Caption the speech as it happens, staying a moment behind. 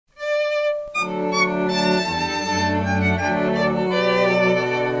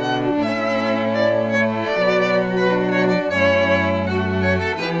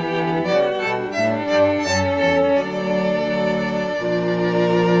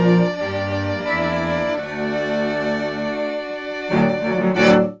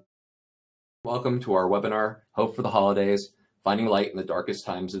welcome to our webinar, Hope for the Holidays, Finding Light in the Darkest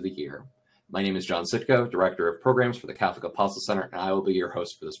Times of the Year. My name is John Sitko, Director of Programs for the Catholic Apostolate Center, and I will be your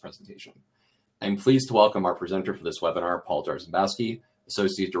host for this presentation. I'm pleased to welcome our presenter for this webinar, Paul Jarzembowski,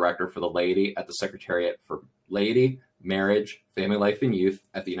 Associate Director for the Laity at the Secretariat for Laity, Marriage, Family Life, and Youth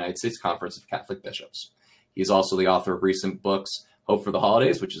at the United States Conference of Catholic Bishops. He is also the author of recent books, Hope for the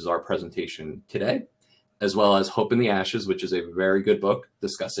Holidays, which is our presentation today, as well as Hope in the Ashes, which is a very good book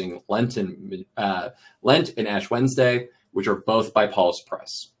discussing Lent and Ash Wednesday, which are both by Paul's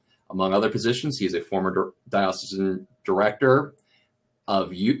Press. Among other positions, he is a former diocesan director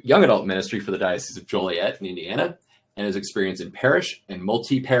of young adult ministry for the Diocese of Joliet in Indiana, and his experience in parish and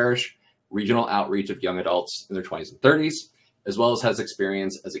multi-parish regional outreach of young adults in their 20s and 30s, as well as has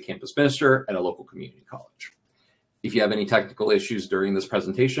experience as a campus minister at a local community college. If you have any technical issues during this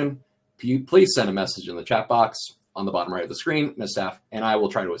presentation, please send a message in the chat box on the bottom right of the screen, and staff and I will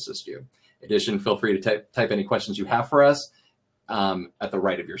try to assist you. In addition, feel free to type any questions you have for us at the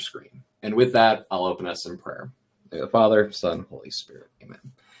right of your screen. And with that, I'll open us in prayer. In the name of the Father, Son, Holy Spirit. Amen.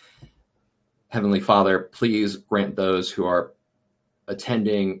 Heavenly Father, please grant those who are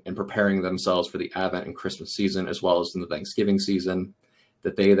attending and preparing themselves for the Advent and Christmas season, as well as in the Thanksgiving season,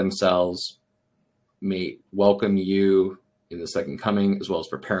 that they themselves may welcome you in the second coming, as well as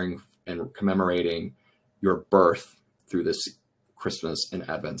preparing and commemorating your birth through this Christmas and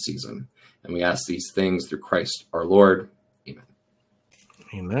Advent season. And we ask these things through Christ our Lord. Amen.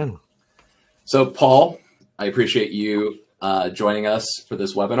 Amen. So, Paul, I appreciate you joining us for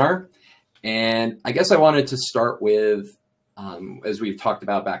this webinar. And I guess I wanted to start with, as we've talked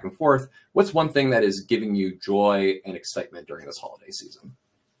about back and forth, what's one thing that is giving you joy and excitement during this holiday season?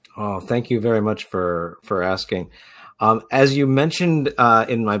 Oh, thank you very much for asking. As you mentioned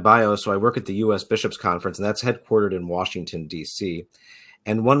in my bio, so I work at the U.S. Bishops Conference, and that's headquartered in Washington, D.C.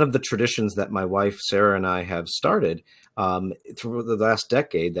 And one of the traditions that my wife, Sarah, and I have started through the last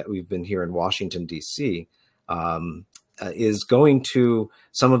decade that we've been here in Washington, D.C., is going to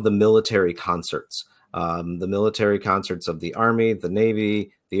some of the military concerts. The military concerts of the Army, the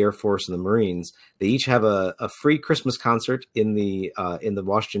Navy, the Air Force, and the Marines. They each have a free Christmas concert in the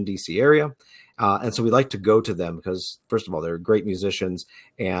Washington, D.C. area. And so we like to go to them because, first of all, they're great musicians,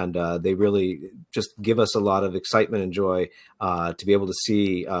 and they really just give us a lot of excitement and joy to be able to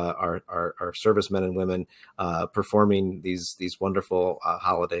see our servicemen and women performing these wonderful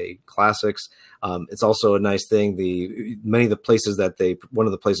holiday classics. It's also a nice thing. One of the places that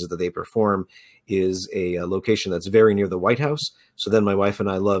they perform is a location that's very near the White House. So then my wife and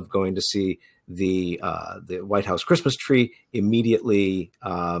I love going to see the White House Christmas tree immediately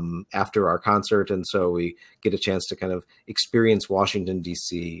after our concert, and so we get a chance to kind of experience Washington,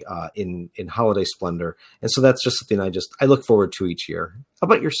 D.C. in holiday splendor. And so that's just something I look forward to each year. How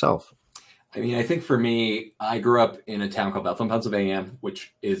about yourself? I mean, I think for me, I grew up in a town called Bethlehem, Pennsylvania,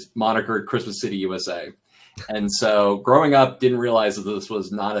 which is monikered Christmas City, USA. And so growing up, didn't realize that this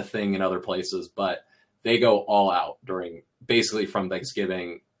was not a thing in other places, but they go all out during basically from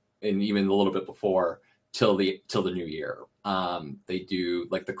Thanksgiving and even a little bit before till the new year. They do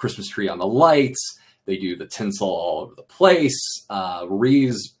like the Christmas tree on the lights. They do the tinsel all over the place,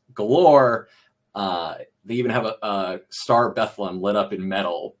 wreaths galore. They even have a Star of Bethlehem lit up in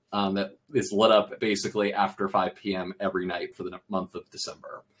metal that is lit up basically after 5 p.m. every night for the month of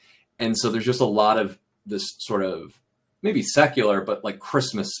December. And so there's just a lot of this sort of maybe secular, but like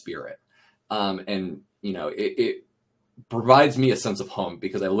Christmas spirit. And, you know, it provides me a sense of home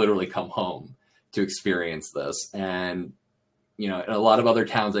because I literally come home to experience this. And, you know, in a lot of other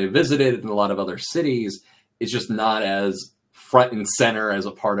towns I visited in a lot of other cities, it's just not as front and center as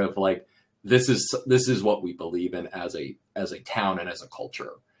a part of like, this is what we believe in as a town and as a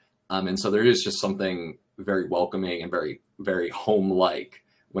culture. And so there is just something very welcoming and very, very home-like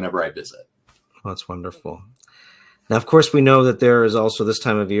whenever I visit. Well, that's wonderful. Now, of course, we know that there is also this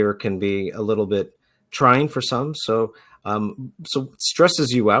time of year can be a little bit trying for some. So what stresses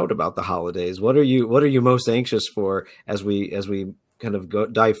you out about the holidays? What are you most anxious for as we kind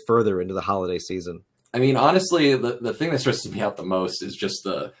of dive further into the holiday season? I mean, honestly, the thing that stresses me out the most is just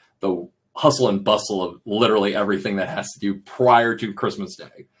the hustle and bustle of literally everything that has to do prior to Christmas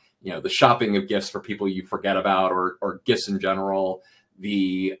Day. You know, the shopping of gifts for people you forget about or gifts in general,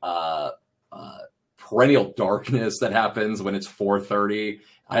 the perennial darkness that happens when it's 4:30.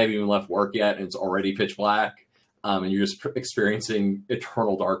 I haven't even left work yet and it's already pitch black. And you're just experiencing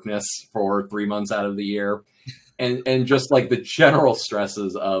eternal darkness for 3 months out of the year. And just like the general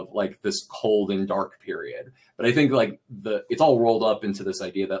stresses of like this cold and dark period. But I think like it's all rolled up into this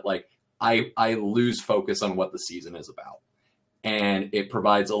idea that like I lose focus on what the season is about. And it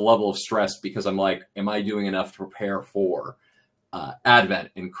provides a level of stress because I'm like, am I doing enough to prepare for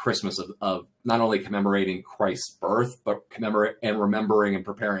Advent and Christmas of not only commemorating Christ's birth, but commemorate and remembering and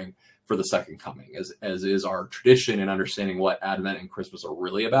preparing for the second coming, as is our tradition and understanding what Advent and Christmas are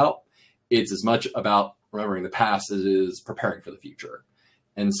really about. It's as much about remembering the past as it is preparing for the future.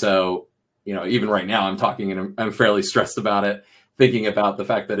 And so, you know, even right now I'm talking and I'm fairly stressed about it, thinking about the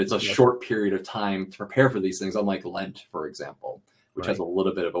fact that it's a short period of time to prepare for these things, unlike Lent, for example, which has a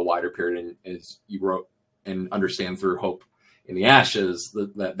little bit of a wider period. And as you wrote and understand through Hope in the Ashes,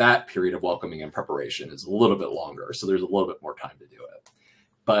 that period of welcoming and preparation is a little bit longer. So there's a little bit more time to do it.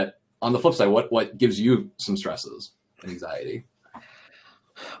 But on the flip side, what gives you some stresses and anxiety?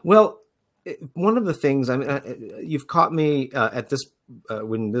 Well, one of the things, I mean, you've caught me at this,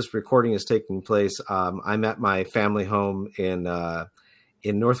 when this recording is taking place, I'm at my family home in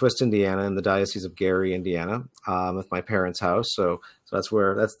Northwest Indiana, in the Diocese of Gary, Indiana, with my parents' house. So that's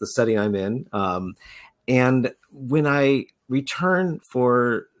the setting I'm in. And when I return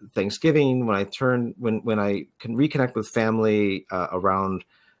for Thanksgiving, when I can reconnect with family around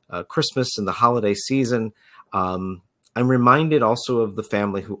Christmas and the holiday season, I'm reminded also of the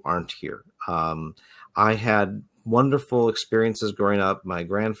family who aren't here. I had wonderful experiences growing up, my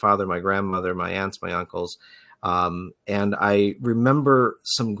grandfather, my grandmother, my aunts, my uncles. And I remember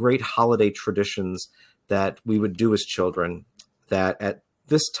some great holiday traditions that we would do as children that at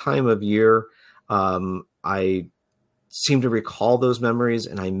this time of year, I seem to recall those memories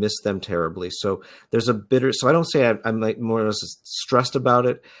and I miss them terribly. So there's so I don't say I'm like more or less stressed about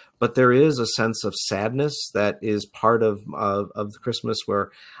it, but there is a sense of sadness that is part of the Christmas,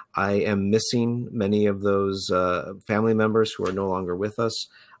 where I am missing many of those family members who are no longer with us.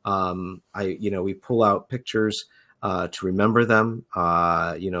 We pull out pictures to remember them,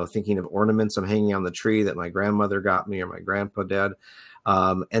 thinking of ornaments I'm hanging on the tree that my grandmother got me or my grandpa did.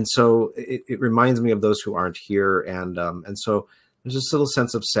 And so it reminds me of those who aren't here. And so there's this little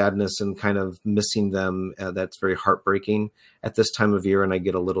sense of sadness and kind of missing them. That's very heartbreaking at this time of year. And I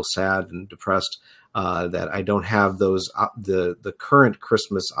get a little sad and depressed that I don't have those, the current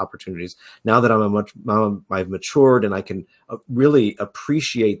Christmas opportunities. Now that I've matured and I can really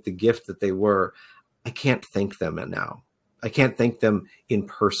appreciate the gift that they were, I can't thank them now. I can't thank them in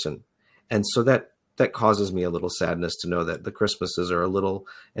person. And so that causes me a little sadness to know that the Christmases are a little,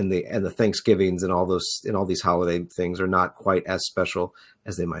 and the Thanksgivings and all these holiday things are not quite as special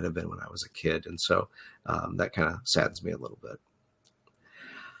as they might have been when I was a kid. And so that kind of saddens me a little bit.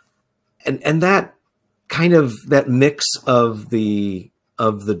 And that kind of, that mix of the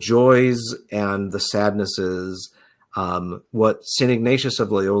joys and the sadnesses, what St. Ignatius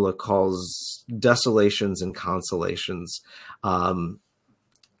of Loyola calls desolations and consolations,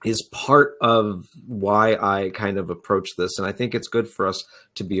 is part of why I kind of approach this. And I think it's good for us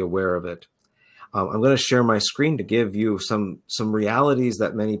to be aware of it. I'm going to share my screen to give you some realities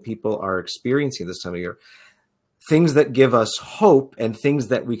that many people are experiencing this time of year. Things that give us hope and things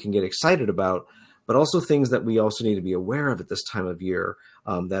that we can get excited about, but also things that we also need to be aware of at this time of year,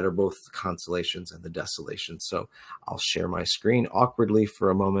 that are both the consolations and the desolations. So I'll share my screen awkwardly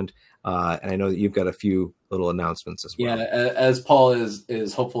for a moment. And I know that you've got a few little announcements as well. Yeah, as Paul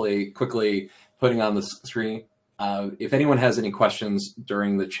is hopefully quickly putting on the screen, if anyone has any questions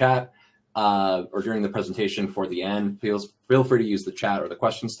during the chat or during the presentation for the end, feel free to use the chat or the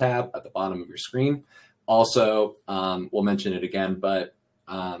questions tab at the bottom of your screen. Also, we'll mention it again, but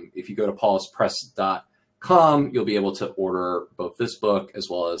if you go to pauluspress.com, you'll be able to order both this book as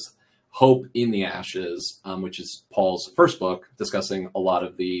well as Hope in the Ashes, which is Paul's first book, discussing a lot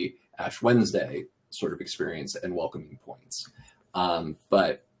of the Ash Wednesday sort of experience and welcoming points.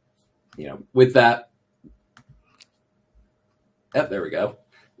 But, with that, there we go.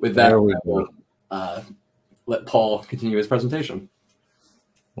 With that, we'll let Paul continue his presentation.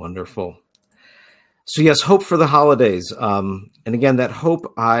 Wonderful. So yes, hope for the holidays. And again, that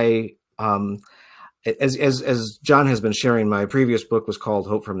hope, as John has been sharing, my previous book was called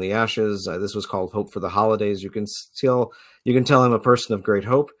Hope from the Ashes. This was called Hope for the Holidays. You can tell I'm a person of great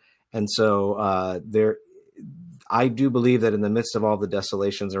hope. And so I do believe that in the midst of all the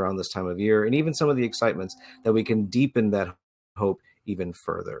desolations around this time of year, and even some of the excitements, that we can deepen that hope even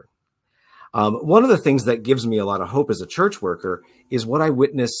further. One of the things that gives me a lot of hope as a church worker is what I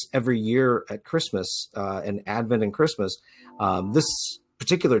witness every year at Christmas and Advent and Christmas. This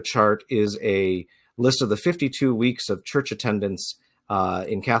particular chart is a list of the 52 weeks of church attendance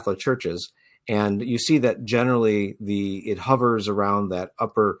in Catholic churches. And you see that generally it hovers around that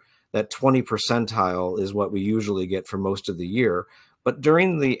 20 percentile is what we usually get for most of the year. But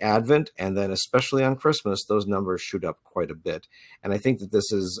during the Advent, and then especially on Christmas, those numbers shoot up quite a bit. And I think that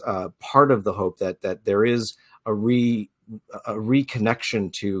this is part of the hope that there is a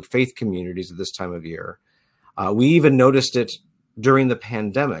reconnection to faith communities at this time of year. We even noticed it during the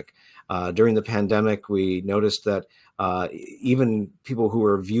pandemic. During the pandemic, we noticed that even people who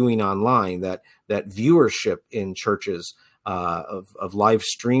were viewing online, that viewership in churches of live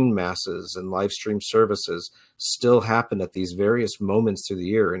stream masses and live stream services still happen at these various moments through the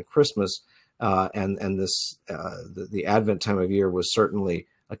year. And Christmas and this the Advent time of year was certainly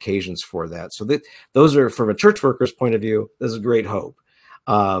occasions for that. So those are, from a church worker's point of view, this is great hope.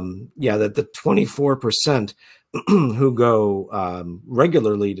 Yeah, that the 24% who go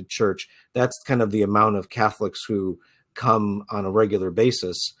regularly to church, that's kind of the amount of Catholics who come on a regular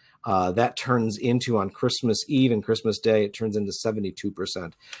basis. That turns into, on Christmas Eve and Christmas Day, it turns into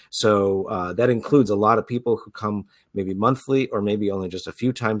 72%. So that includes a lot of people who come maybe monthly, or maybe only just a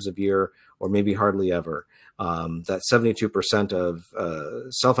few times a year, or maybe hardly ever. That 72%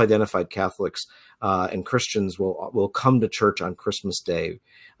 of self-identified Catholics and Christians will come to church on Christmas Day.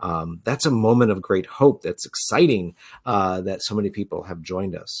 That's a moment of great hope. That's exciting that so many people have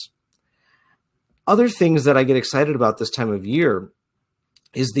joined us. Other things that I get excited about this time of year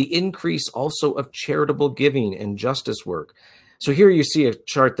is the increase also of charitable giving and justice work. So here you see a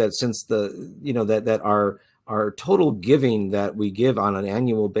chart that since that our total giving that we give on an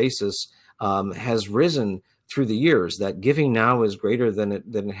annual basis has risen through the years. That giving now is greater than it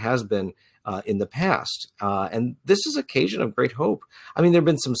has been in the past. And this is occasion of great hope. I mean, there have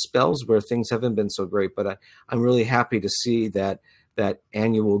been some spells where things haven't been so great, but I'm really happy to see that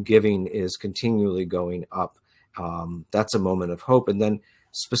annual giving is continually going up. That's a moment of hope. And then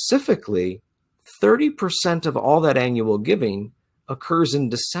specifically, 30% of all that annual giving occurs in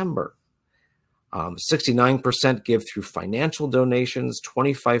December. 69% give through financial donations,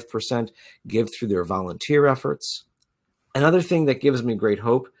 25% give through their volunteer efforts. Another thing that gives me great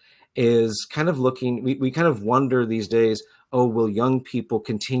hope is kind of looking, we kind of wonder these days, oh, will young people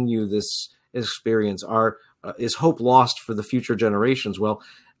continue this experience? Is hope lost for the future generations? Well,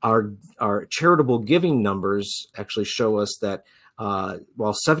 our charitable giving numbers actually show us that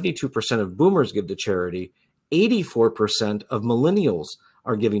while 72% of boomers give to charity, 84% of millennials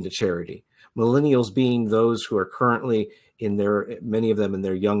are giving to charity. Millennials being those who are currently many of them in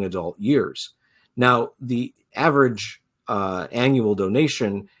their young adult years. Now, the average annual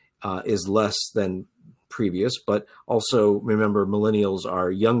donation is less than previous, but also remember, millennials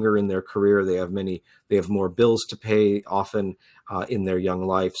are younger in their career. They have more bills to pay often in their young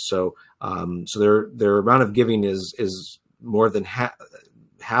life. So their amount of giving is more than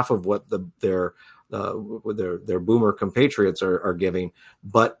half of what their boomer compatriots are giving,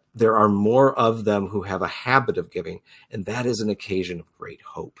 but there are more of them who have a habit of giving, and that is an occasion of great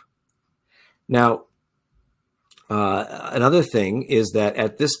hope. Now, another thing is that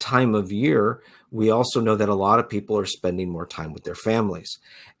at this time of year, we also know that a lot of people are spending more time with their families.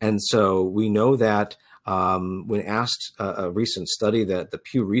 And so we know that when asked, a recent study that the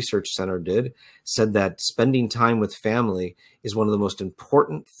Pew Research Center did said that spending time with family is one of the most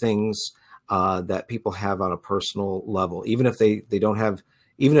important things that people have on a personal level. Even if they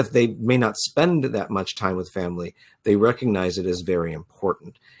may not spend that much time with family, they recognize it as very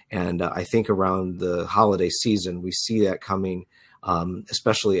important. And I think around the holiday season, we see that coming,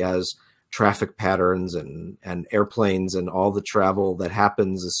 especially as traffic patterns and airplanes and all the travel that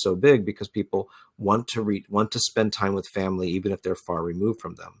happens is so big, because people want to spend time with family, even if they're far removed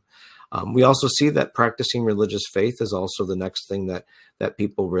from them. We also see that practicing religious faith is also the next thing that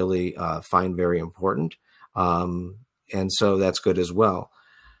people really find very important. And so that's good as well.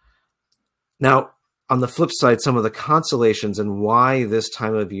 Now, on the flip side, some of the consolations and why this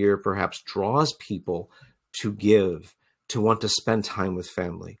time of year perhaps draws people to give, to want to spend time with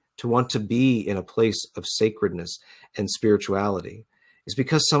family, to want to be in a place of sacredness and spirituality, is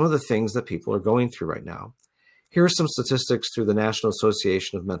because some of the things that people are going through right now. Here are some statistics through the National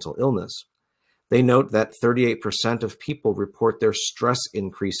Association of Mental Illness. They note that 38% of people report their stress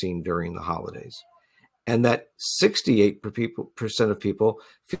increasing during the holidays, and that 68% of people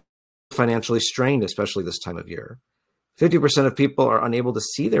feel financially strained, especially this time of year. 50% of people are unable to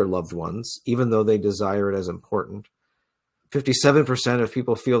see their loved ones, even though they desire it as important. 57% of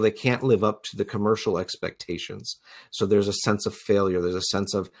people feel they can't live up to the commercial expectations. So there's a sense of failure. There's a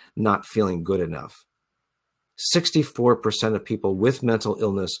sense of not feeling good enough. 64% of people with mental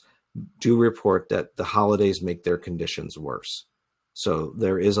illness do report that the holidays make their conditions worse. So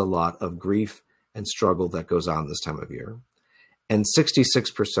there is a lot of grief and struggle that goes on this time of year. And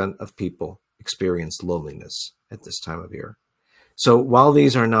 66% of people experience loneliness at this time of year. So while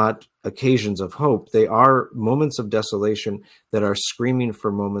these are not occasions of hope, they are moments of desolation that are screaming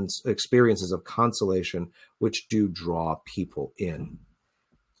for experiences of consolation, which do draw people in.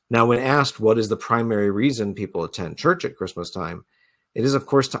 Now, when asked what is the primary reason people attend church at Christmas time, it is, of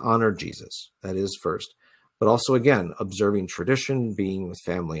course, to honor Jesus. That is first. But also, again, observing tradition, being with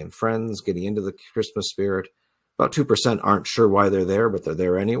family and friends, getting into the Christmas spirit. About 2% aren't sure why they're there, but they're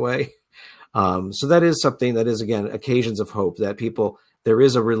there anyway. So that is something that is, again, occasions of hope, that people, there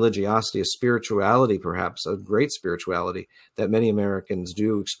is a religiosity, a spirituality, perhaps a great spirituality that many Americans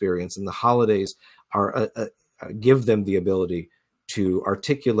do experience. And the holidays are give them the ability to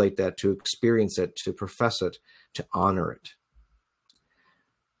articulate that, to experience it, to profess it, to honor it.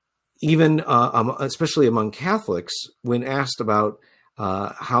 Even, especially among Catholics, when asked about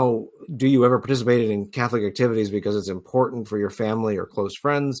how do you ever participate in Catholic activities because it's important for your family or close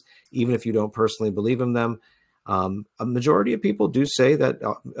friends, even if you don't personally believe in them, a majority of people do say that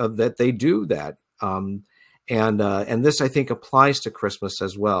that they do that. And this, I think, applies to Christmas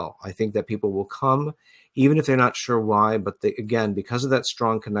as well. I think that people will come, even if they're not sure why, but they, again, because of that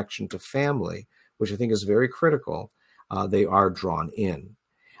strong connection to family, which I think is very critical, they are drawn in.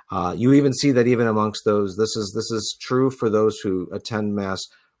 You even see that even amongst those, this is true for those who attend Mass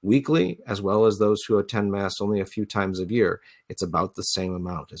weekly, as well as those who attend Mass only a few times a year. It's about the same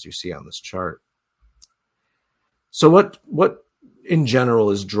amount as you see on this chart. So what in general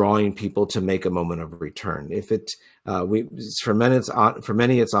is drawing people to make a moment of return? If it, for many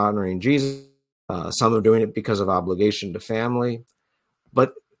it's honoring Jesus. Some are doing it because of obligation to family.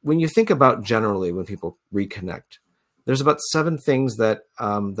 But when you think about generally when people reconnect, there's about 7 things that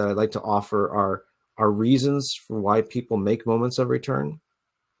that I'd like to offer are reasons for why people make moments of return.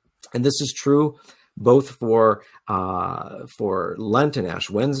 And this is true both for Lent and Ash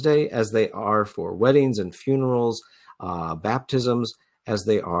Wednesday, as they are for weddings and funerals, baptisms, as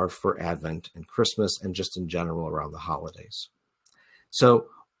they are for Advent and Christmas, and just in general around the holidays. So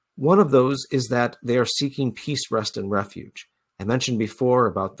one of those is that they are seeking peace, rest, and refuge. I mentioned before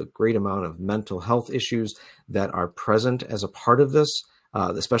about the great amount of mental health issues that are present as a part of this,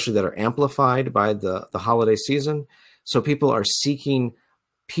 especially that are amplified by the holiday season. So people are seeking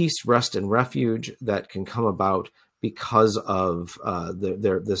peace, rest, and refuge that can come about because of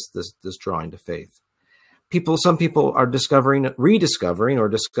this drawing to faith. Some people are rediscovering or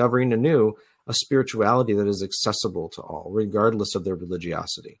discovering anew a spirituality that is accessible to all, regardless of their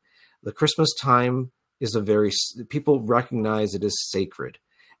religiosity. The Christmas time is people recognize it is sacred.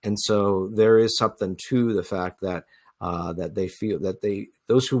 And so there is something to the fact that that they feel that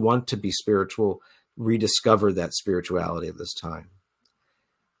those who want to be spiritual rediscover that spirituality at this time.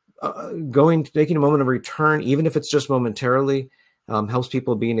 Making a moment of return, even if it's just momentarily, helps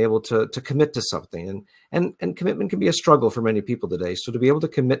people being able to commit to something. And commitment can be a struggle for many people today. So to be able to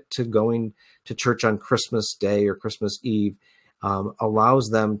commit to going to church on Christmas Day or Christmas Eve allows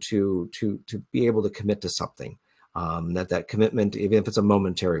them to be able to commit to something. That commitment, even if it's a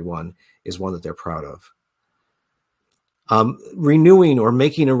momentary one, is one that they're proud of. Renewing or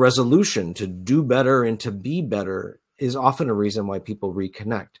making a resolution to do better and to be better is often a reason why people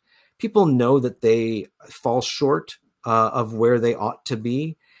reconnect. People know that they fall short of where they ought to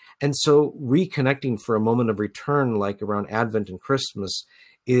be. And so reconnecting for a moment of return, like around Advent and Christmas,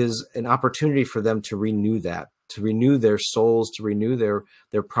 is an opportunity for them to renew that, to renew their souls, to renew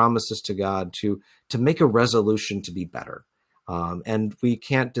their promises to God, to make a resolution to be better. And we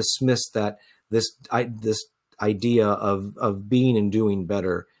can't dismiss that this idea of being and doing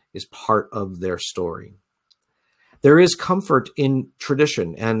better is part of their story. There is comfort in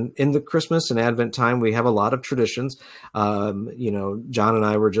tradition, and in the Christmas and Advent time, we have a lot of traditions. John and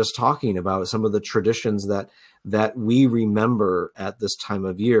I were just talking about some of the traditions that we remember at this time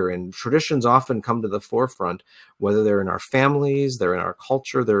of year, and traditions often come to the forefront, whether they're in our families, they're in our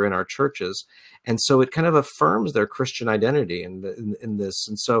culture, they're in our churches. And so it kind of affirms their Christian identity in this.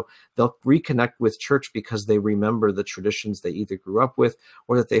 And so they'll reconnect with church because they remember the traditions they either grew up with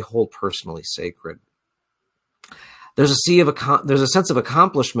or that they hold personally sacred. There's a sense of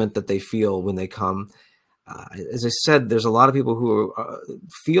accomplishment that they feel when they come. As I said, there's a lot of people who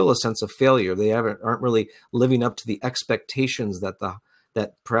feel a sense of failure. They aren't really living up to the expectations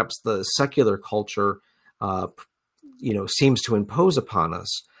that perhaps the secular culture, seems to impose upon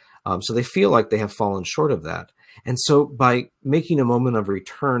us. So they feel like they have fallen short of that. And so by making a moment of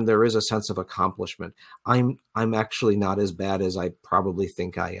return, there is a sense of accomplishment. I'm actually not as bad as I probably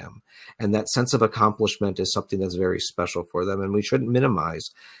think I am. And that sense of accomplishment is something that's very special for them. And we shouldn't minimize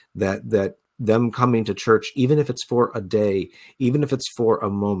that them coming to church, even if it's for a day, even if it's for a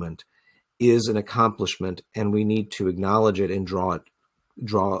moment, is an accomplishment, and we need to acknowledge it and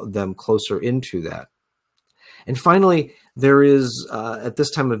draw them closer into that. And finally, there is, at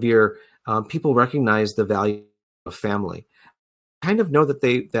this time of year, people recognize the value of family. Kind of know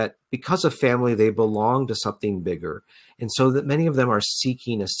that because of family, they belong to something bigger. And so that many of them are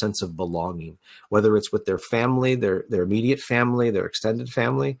seeking a sense of belonging, whether it's with their family, their immediate family, their extended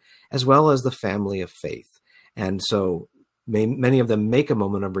family, as well as the family of faith. And so many of them make a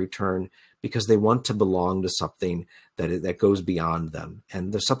moment of return because they want to belong to something that goes beyond them.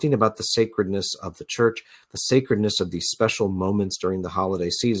 And there's something about the sacredness of the church, the sacredness of these special moments during the holiday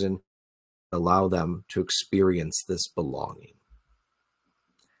season, that allow them to experience this belonging.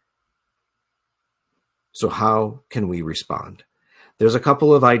 So how can we respond? There's a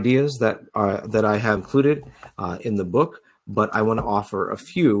couple of ideas that I have included in the book, but I want to offer a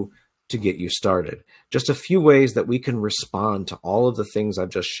few to get you started. Just a few ways that we can respond to all of the things I've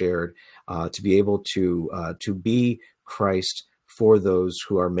just shared to be able to be Christ for those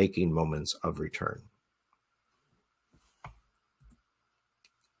who are making moments of return.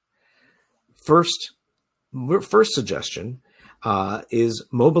 First suggestion is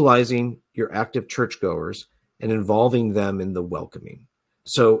mobilizing your active churchgoers and involving them in the welcoming.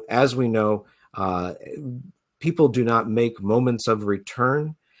 So as we know, people do not make moments of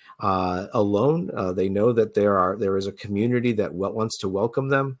return alone. They know that there is a community that wants to welcome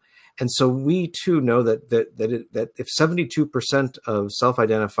them. And so we too know that if 72% of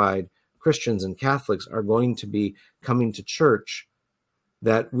self-identified Christians and Catholics are going to be coming to church,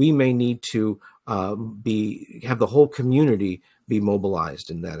 that we may need to have the whole community be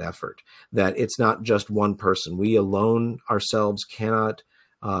mobilized in that effort, that it's not just one person. We alone ourselves cannot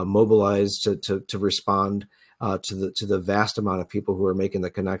mobilize to respond to the vast amount of people who are making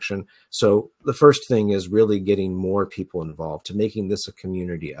the connection. So the first thing is really getting more people involved, to making this a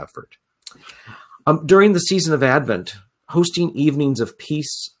community effort. During the season of Advent, hosting evenings of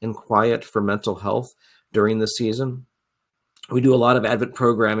peace and quiet for mental health during the season. We do a lot of Advent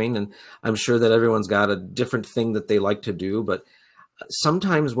programming, and I'm sure that everyone's got a different thing that they like to do, but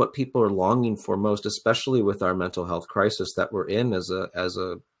sometimes what people are longing for most, especially with our mental health crisis that we're in as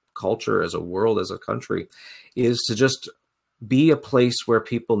a culture, as a world, as a country, is to just be a place where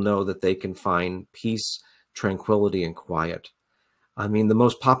people know that they can find peace, tranquility, and quiet. I mean, the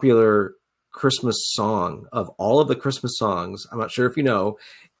most popular Christmas song of all of the Christmas songs, I'm not sure if you know,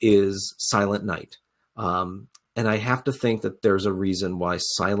 is Silent Night. And I have to think that there's a reason why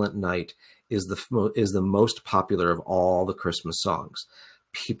Silent Night is the most popular of all the Christmas songs.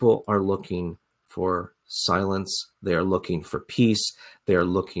 People are looking for silence. They are looking for peace. They are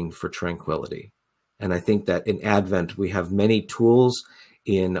looking for tranquility. And I think that in Advent, we have many tools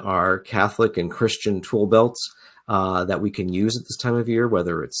in our Catholic and Christian tool belts that we can use at this time of year,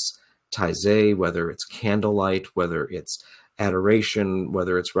 whether it's Taizé, whether it's candlelight, whether it's adoration,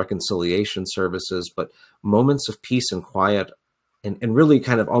 whether it's reconciliation services, but moments of peace and quiet, and really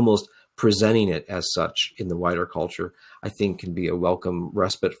kind of almost presenting it as such in the wider culture, I think can be a welcome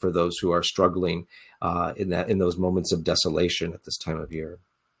respite for those who are struggling in those moments of desolation at this time of year.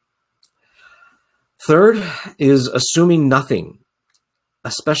 Third is assuming nothing,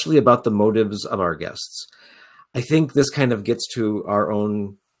 especially about the motives of our guests. I think this kind of gets to our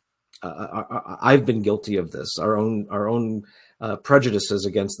own I've been guilty of this, our own prejudices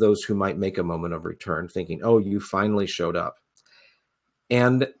against those who might make a moment of return, thinking, oh, you finally showed up.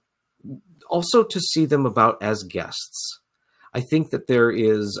 And also to see them about as guests. I think that there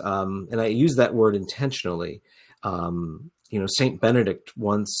is, and I use that word intentionally, Saint Benedict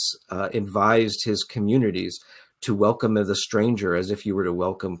once advised his communities to welcome the stranger as if you were to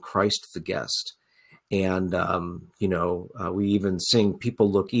welcome Christ the guest. And, we even sing,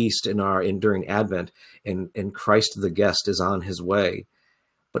 people look east during Advent, and Christ the guest is on his way.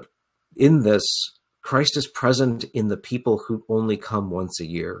 But in this, Christ is present in the people who only come once a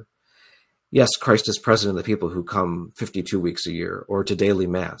year. Yes, Christ is present in the people who come 52 weeks a year or to daily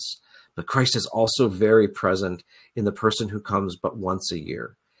mass, but Christ is also very present in the person who comes but once a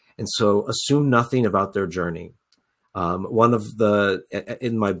year. And so assume nothing about their journey.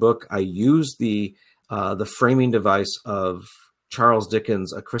 In my book, I use the framing device of Charles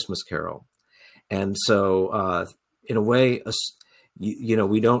Dickens' A Christmas Carol. And so in a way,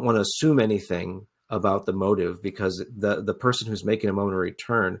 we don't want to assume anything about the motive, because the person who's making a moment of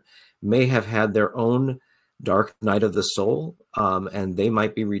return may have had their own dark night of the soul, and they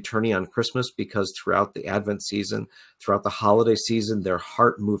might be returning on Christmas because throughout the Advent season, throughout the holiday season, their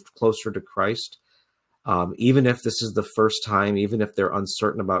heart moved closer to Christ. Even if this is the first time, even if they're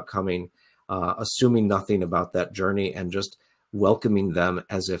uncertain about coming, assuming nothing about that journey and just welcoming them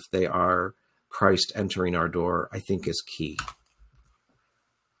as if they are Christ entering our door, I think is key.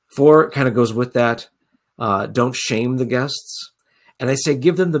 4 kind of goes with that. Don't shame the guests. And I say,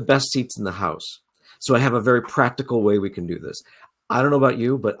 give them the best seats in the house. So I have a very practical way we can do this. I don't know about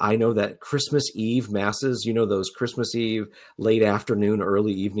you, but I know that Christmas Eve masses, you know, those Christmas Eve, late afternoon,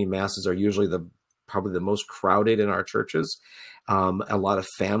 early evening masses are usually probably the most crowded in our churches. A lot of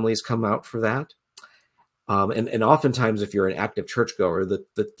families come out for that. And oftentimes, if you're an active churchgoer,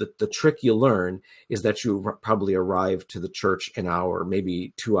 the trick you learn is that you probably arrive to the church an hour,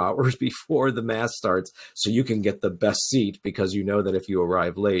 maybe 2 hours before the mass starts, so you can get the best seat, because you know that if you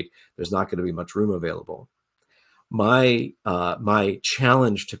arrive late, there's not going to be much room available. My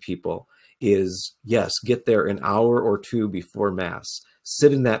challenge to people is, yes, get there an hour or 2 before mass.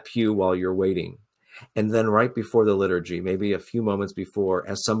 Sit in that pew while you're waiting. And then right before the liturgy, maybe a few moments before,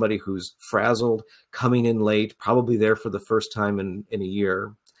 as somebody who's frazzled, coming in late, probably there for the first time in a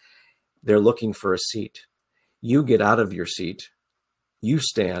year, they're looking for a seat. You get out of your seat, you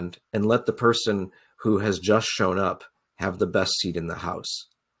stand, and let the person who has just shown up have the best seat in the house.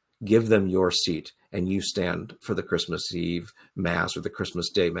 Give them your seat, and you stand for the Christmas Eve Mass or the Christmas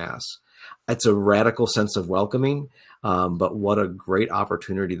Day Mass. It's a radical sense of welcoming, but what a great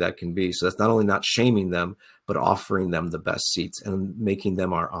opportunity that can be. So that's not only not shaming them, but offering them the best seats and making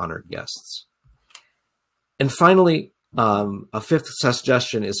them our honored guests. And finally, a 5th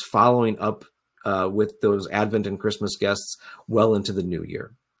suggestion is following up with those Advent and Christmas guests well into the new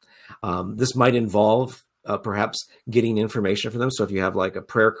year. This might involve perhaps getting information from them. So if you have like a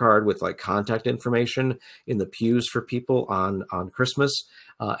prayer card with like contact information in the pews for people on Christmas,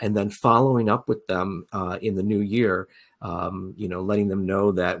 and then following up with them in the new year, you know, letting them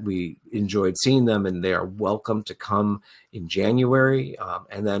know that we enjoyed seeing them and they are welcome to come in January.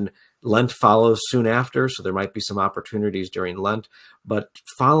 And then Lent follows soon after, so there might be some opportunities during Lent, but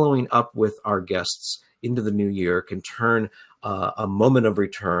following up with our guests into the new year can turn a moment of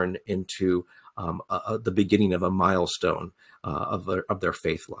return into the beginning of a milestone of their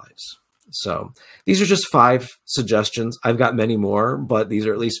faith lives. So these are just 5 suggestions. I've got many more, but these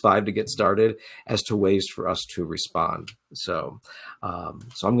are at least 5 to get started as to ways for us to respond. So,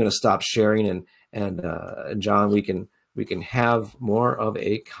 so I'm going to stop sharing, and John, we can have more of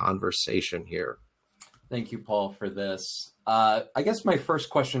a conversation here. Thank you, Paul, for this. I guess my first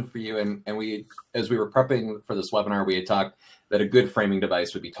question for you, and we, as we were prepping for this webinar, we had talked that a good framing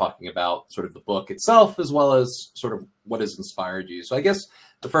device would be talking about sort of the book itself, as well as sort of what has inspired you. So I guess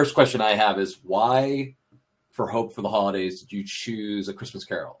the first question I have is, why, for Hope for the Holidays, did you choose A Christmas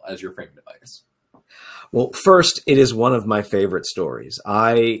Carol as your framing device? Well, first, it is one of my favorite stories.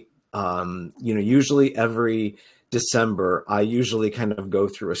 I, you know, usually every December, I usually kind of go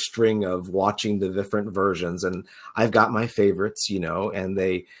through a string of watching the different versions, and I've got my favorites, you know, and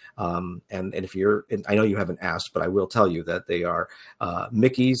they, and if you're, and I know you haven't asked, but I will tell you that they are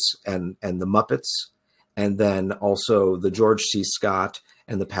Mickey's and the Muppets, and then also the George C. Scott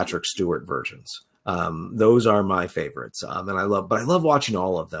and the Patrick Stewart versions. Those are my favorites, and I love watching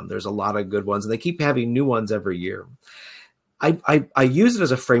all of them. There's a lot of good ones, and they keep having new ones every year. I use it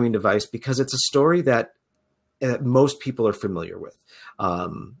as a framing device because it's a story that most people are familiar with.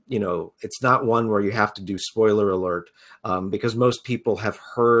 You know, it's not one where you have to do spoiler alert, because most people have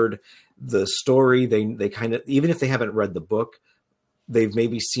heard the story. They kind of, even if they haven't read the book, they've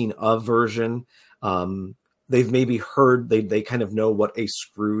maybe seen a version. They've maybe heard, they kind of know what a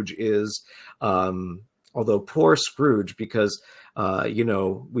Scrooge is. Although poor Scrooge, because you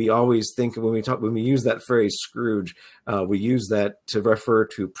know, we always think when we use that phrase Scrooge, we use that to refer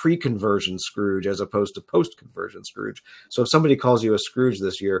to pre-conversion Scrooge as opposed to post-conversion Scrooge. So if somebody calls you a Scrooge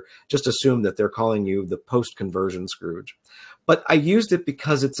this year, just assume that they're calling you the post-conversion Scrooge. But I used it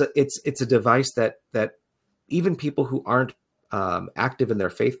because it's a device that even people who aren't active in their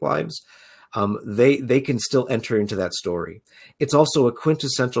faith lives, they can still enter into that story. It's also a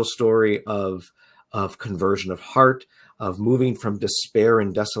quintessential story of conversion of heart, of moving from despair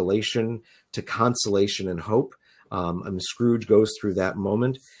and desolation to consolation and hope. Scrooge goes through that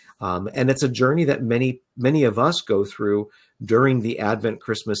moment. And it's a journey that many of us go through during the Advent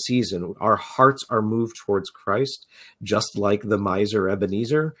Christmas season. Our hearts are moved towards Christ, just like the miser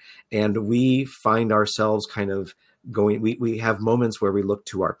Ebenezer. And we find ourselves kind of going, we have moments where we look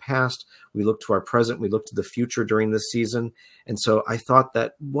to our past, we look to our present, we look to the future during this season. And so I thought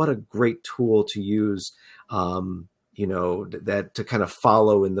that what a great tool to use, you know, that to kind of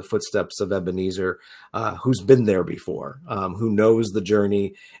follow in the footsteps of Ebenezer, who's been there before, who knows the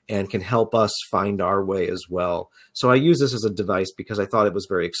journey and can help us find our way as well. So I use this as a device because I thought it was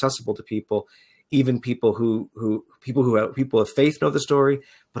very accessible to people. even people who have faith know the story,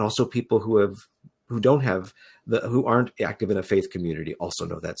 but also people who aren't active in a faith community also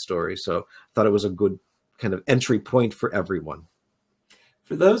know that story. So I thought it was a good kind of entry point for everyone.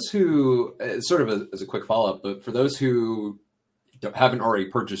 For those who, sort of as a quick follow-up, but for those who haven't already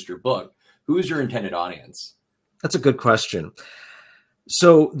purchased your book, who is your intended audience? That's a good question.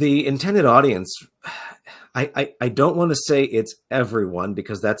 So the intended audience, I don't want to say it's everyone,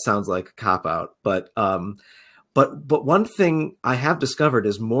 because that sounds like a cop-out, but one thing I have discovered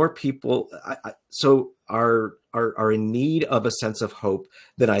is more people are in need of a sense of hope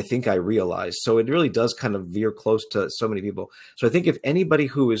than I think I realized. So it really does kind of veer close to so many people. So I think if anybody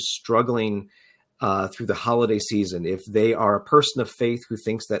who is struggling through the holiday season, if they are a person of faith who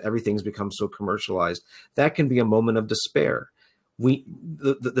thinks that everything's become so commercialized, that can be a moment of despair.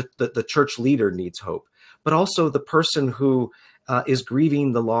 The church leader needs hope, but also the person who is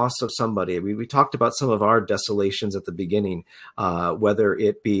grieving the loss of somebody. We talked about some of our desolations at the beginning, whether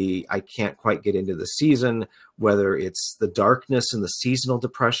it be I can't quite get into the season, whether it's the darkness and the seasonal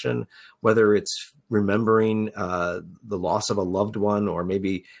depression, whether it's remembering the loss of a loved one, or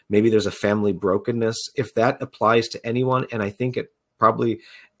maybe there's a family brokenness. If that applies to anyone, and I think it probably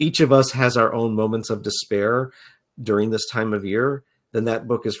each of us has our own moments of despair during this time of year, then that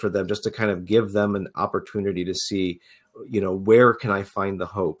book is for them, just to kind of give them an opportunity to see, where can I find the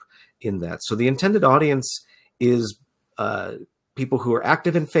hope in that? So the intended audience is people who are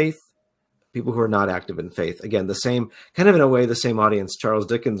active in faith, people who are not active in faith. Again, the same, kind of in a way, the same audience Charles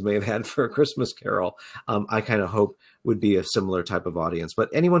Dickens may have had for A Christmas Carol, I kind of hope would be a similar type of audience. But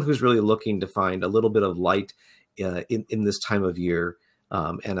anyone who's really looking to find a little bit of light in this time of year,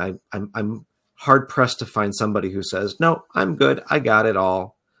 and I'm hard pressed to find somebody who says, no, I'm good, I got it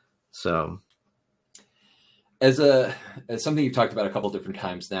all. So as something you've talked about a couple different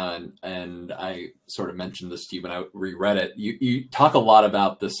times now, and I sort of mentioned this to you when I reread it, you talk a lot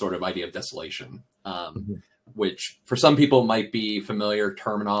about this sort of idea of desolation, which for some people might be familiar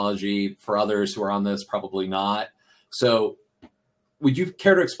terminology, for others who are on this, probably not. So would you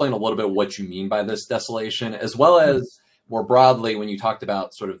care to explain a little bit what you mean by this desolation, as well as more broadly, when you talked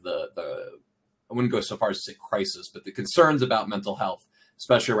about sort of I wouldn't go so far as to say crisis, but the concerns about mental health,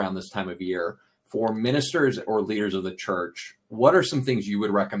 especially around this time of year, for ministers or leaders of the church, what are some things you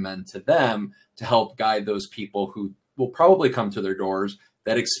would recommend to them to help guide those people who will probably come to their doors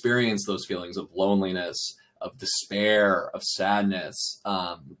that experience those feelings of loneliness, of despair, of sadness,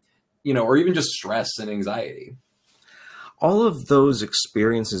 or even just stress and anxiety? All of those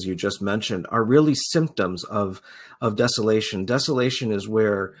experiences you just mentioned are really symptoms of desolation. Desolation is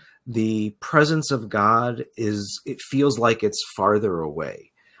where the presence of God it feels like it's farther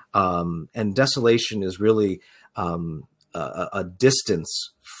away. And desolation is really a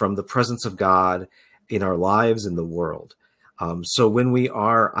distance from the presence of God in our lives, in the world. So when we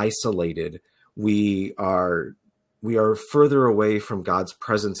are isolated, we are further away from God's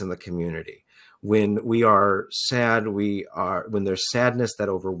presence in the community. When we are sad, when there's sadness that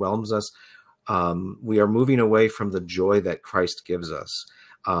overwhelms us, we are moving away from the joy that Christ gives us.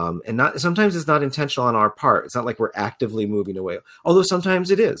 And sometimes it's not intentional on our part. It's not like we're actively moving away, although sometimes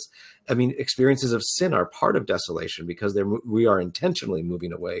it is. I mean, experiences of sin are part of desolation because we are intentionally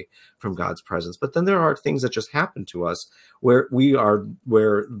moving away from God's presence. But then there are things that just happen to us where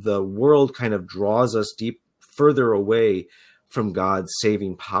the world kind of draws us further away from God's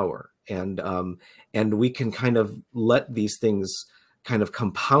saving power. And we can kind of let these things kind of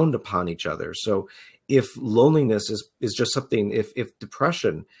compound upon each other. So if loneliness is just something, if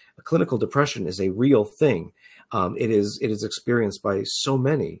depression, clinical depression is a real thing, it is experienced by so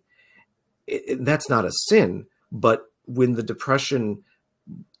many. That's not a sin, but when the depression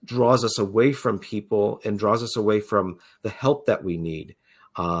draws us away from people and draws us away from the help that we need,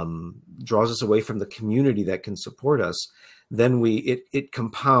 draws us away from the community that can support us, then it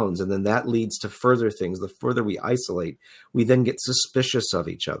compounds, and then that leads to further things. The further we isolate, we then get suspicious of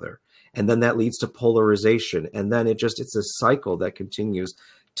each other. And then that leads to polarization. And then it's a cycle that continues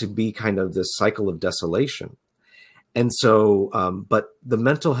to be kind of this cycle of desolation. And so, but the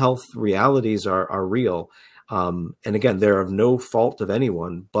mental health realities are real. And again, they're of no fault of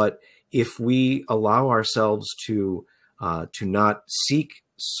anyone. But if we allow ourselves to not seek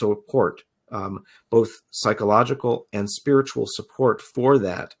support, both psychological and spiritual support for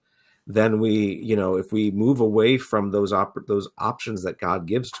that, then if we move away from those options that God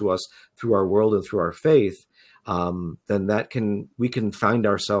gives to us through our world and through our faith, then we can find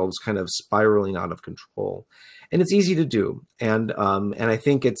ourselves kind of spiraling out of control. And it's easy to do. And I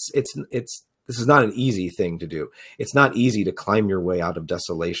think this is not an easy thing to do. It's not easy to climb your way out of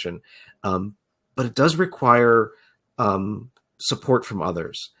desolation. but it does require support from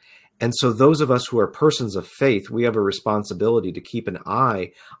others. And so those of us who are persons of faith, we have a responsibility to keep an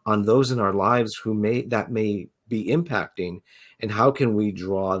eye on those in our lives who may be impacting, and how can we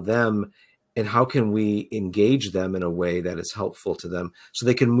draw them, and how can we engage them in a way that is helpful to them so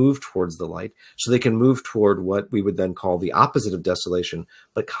they can move towards the light, so they can move toward what we would then call the opposite of desolation,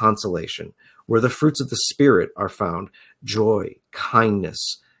 but consolation, where the fruits of the Spirit are found: joy,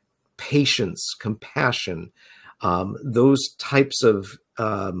 kindness, patience, compassion, those types of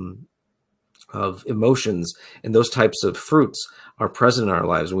emotions and those types of fruits are present in our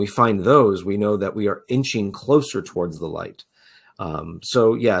lives. When we find those, we know that we are inching closer towards the light.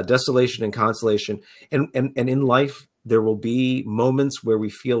 So yeah, desolation and consolation. And in life, there will be moments where we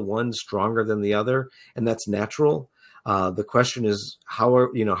feel one stronger than the other, and that's natural. The question is, how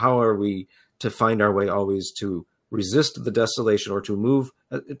are we to find our way always to resist the desolation, or to move,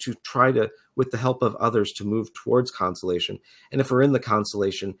 to try to, with the help of others, to move towards consolation. And if we're in the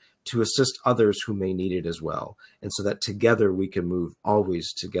consolation, to assist others who may need it as well. And so that together we can move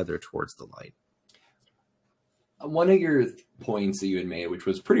always together towards the light. One of your points that you had made, which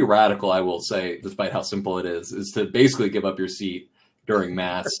was pretty radical, I will say, despite how simple it is to basically give up your seat during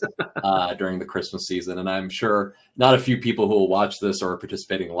Mass during the Christmas season. And I'm sure not a few people who will watch this or are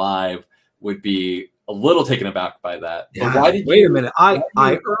participating live would be a little taken aback by that. Yeah. But why did wait a minute?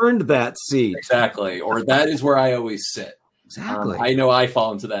 I earned that seat. Exactly. Or that is where I always sit. Exactly. I know I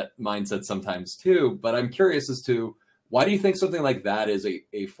fall into that mindset sometimes too, but I'm curious as to why do you think something like that is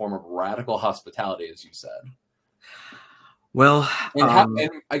a form of radical hospitality, as you said? Well, and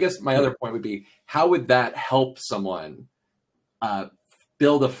I guess my other point would be, how would that help someone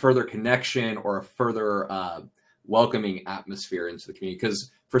build a further connection or a further welcoming atmosphere into the community?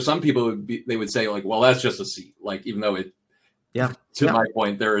 Because for some people, they would say, like, well, that's just a seat. Like, even though to my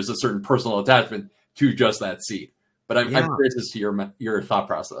point, there is a certain personal attachment to just that seat. But I'm curious as to your thought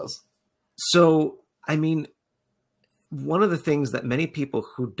process. So, I mean, one of the things that many people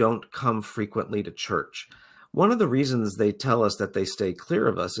who don't come frequently to church, one of the reasons they tell us that they stay clear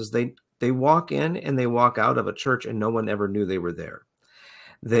of us is they walk in and they walk out of a church and no one ever knew they were there.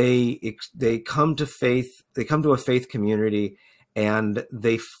 They come to faith, they come to a faith community, and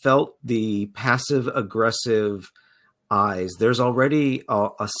they felt the passive aggressive eyes. There's already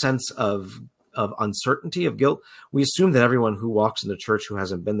a sense of uncertainty, of guilt. We assume that everyone who walks into church who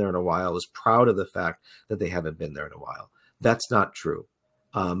hasn't been there in a while is proud of the fact that they haven't been there in a while. That's not true.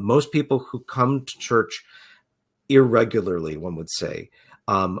 Most people who come to church irregularly, one would say,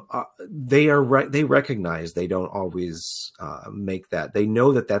 they recognize they don't always make that. They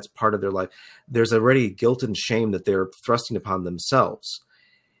know that that's part of their life. There's already guilt and shame that they're thrusting upon themselves.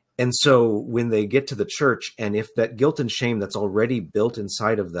 And so when they get to the church, and if that guilt and shame that's already built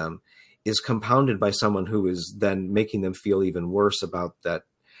inside of them is compounded by someone who is then making them feel even worse about that,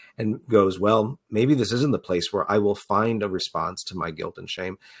 and goes, well, maybe this isn't the place where I will find a response to my guilt and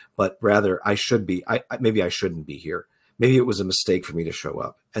shame, but rather maybe I shouldn't be here. Maybe it was a mistake for me to show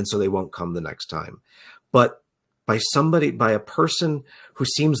up. And so they won't come the next time. But by a person who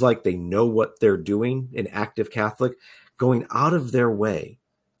seems like they know what they're doing, an active Catholic, going out of their way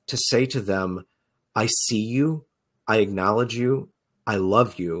to say to them, I see you, I acknowledge you, I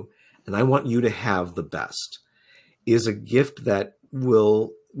love you, and I want you to have the best, is a gift that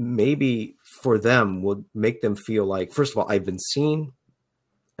will maybe for them will make them feel like, first of all, I've been seen,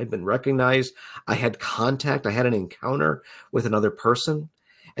 I've been recognized, I had contact, I had an encounter with another person.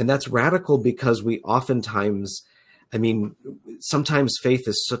 And that's radical because we oftentimes, sometimes faith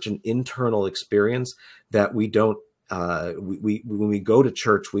is such an internal experience that we don't, when we go to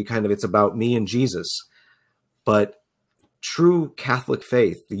church, it's about me and Jesus. But true Catholic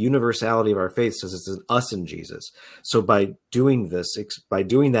faith, the universality of our faith, says it's us and Jesus. So by doing this, by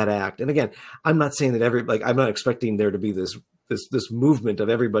doing that act, and again, I'm not saying that I'm not expecting there to be this movement of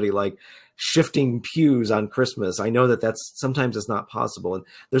everybody like shifting pews on Christmas. I know that sometimes it's not possible, and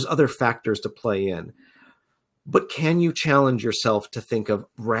there's other factors to play in. But can you challenge yourself to think of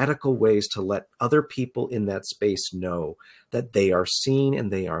radical ways to let other people in that space know that they are seen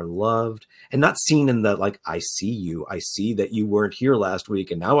and they are loved, and not seen in the, like, I see you, I see that you weren't here last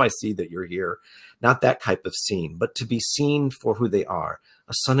week and now I see that you're here. Not that type of seen, but to be seen for who they are,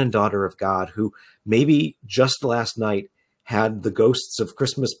 a son and daughter of God who maybe just last night had the ghosts of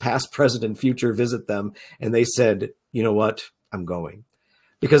Christmas past, present, and future visit them. And they said, you know what, I'm going.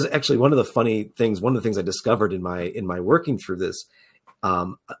 Because actually one of the things I discovered in my working through this,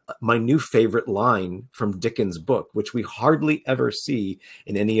 my new favorite line from Dickens' book, which we hardly ever see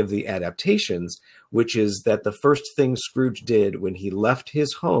in any of the adaptations, which is that the first thing Scrooge did when he left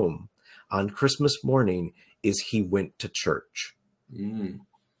his home on Christmas morning is he went to church. Mm.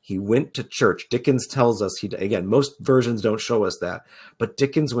 He went to church. Dickens tells us, again, most versions don't show us that, but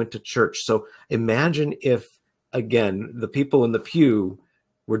Dickens went to church. So imagine if, again, the people in the pew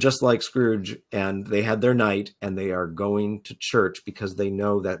were just like Scrooge and they had their night and they are going to church because they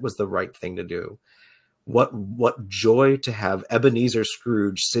know that was the right thing to do. What joy to have Ebenezer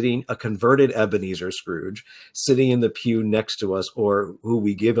Scrooge a converted Ebenezer Scrooge sitting in the pew next to us, or who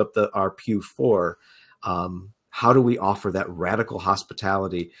we give up our pew for. How do we offer that radical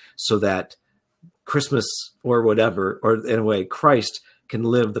hospitality so that Christmas or whatever, or in a way, Christ can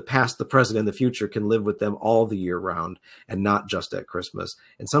live, the past, the present, and the future can live with them all the year round and not just at Christmas.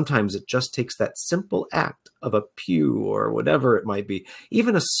 And sometimes it just takes that simple act of a pew or whatever it might be,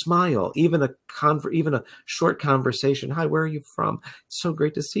 even a smile, even a short conversation. Hi, where are you from? It's so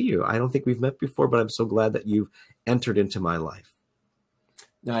great to see you. I don't think we've met before, but I'm so glad that you've entered into my life.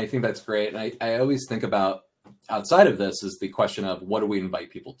 No, I think that's great. And I always think about, outside of this, is the question of what do we invite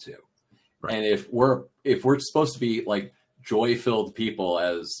people to? Right. And if we're supposed to be like joy-filled people,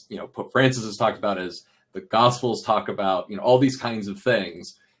 as you know, Pope Francis has talked about, as the Gospels talk about, you know, all these kinds of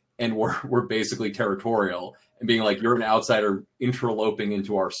things, and we're basically territorial and being like, you're an outsider interloping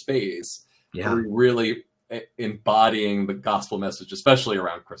into our space. Yeah. We're really embodying the gospel message, especially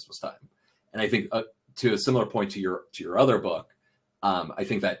around Christmas time. And I think to a similar point to your other book, I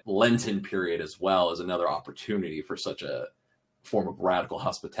think that Lenten period as well is another opportunity for such a form of radical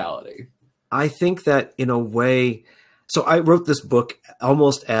hospitality. I think that in a way, so I wrote this book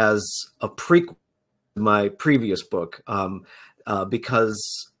almost as a prequel to my previous book,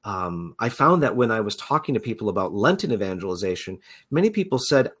 because I found that when I was talking to people about Lenten evangelization, many people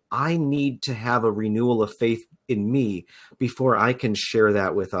said, I need to have a renewal of faith in me before I can share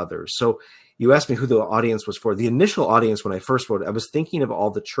that with others. So you asked me who the audience was for. The initial audience when I first wrote it, I was thinking of all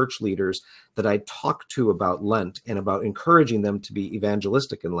the church leaders that I talked to about Lent and about encouraging them to be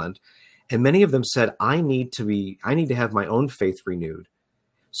evangelistic in Lent. And many of them said, I need to have my own faith renewed.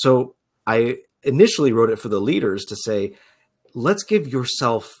 So I initially wrote it for the leaders to say, let's give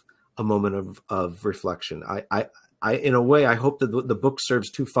yourself a moment of reflection. I in a way, I hope that the book serves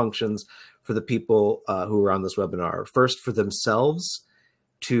two functions for the people who are on this webinar. First, for themselves,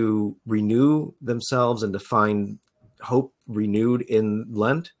 to renew themselves and to find hope renewed in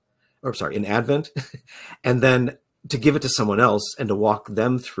in Advent, and then to give it to someone else and to walk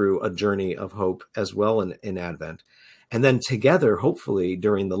them through a journey of hope as well in Advent. And then together, hopefully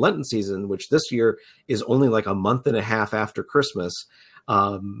during the Lenten season, which this year is only like a month and a half after Christmas,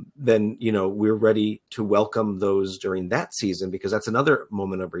 then, you know, we're ready to welcome those during that season, because that's another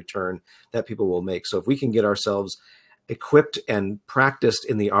moment of return that people will make. So if we can get ourselves equipped and practiced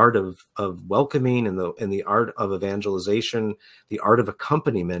in the art of welcoming and the art of evangelization, the art of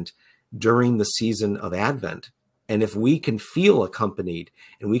accompaniment during the season of Advent, and if we can feel accompanied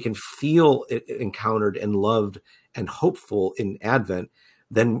and we can feel encountered and loved and hopeful in Advent,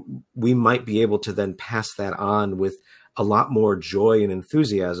 then we might be able to then pass that on with a lot more joy and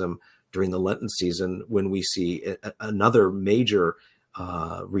enthusiasm during the Lenten season, when we see another major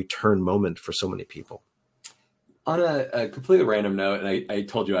return moment for so many people. On a completely random note, and I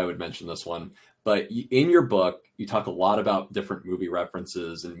told you I would mention this one, but in your book, you talk a lot about different movie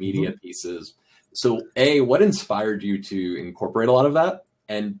references and media pieces. So A, what inspired you to incorporate a lot of that?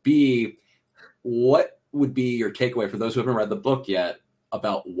 And B, what would be your takeaway for those who haven't read the book yet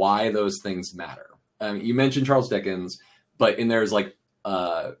about why those things matter? You mentioned Charles Dickens, but in there's like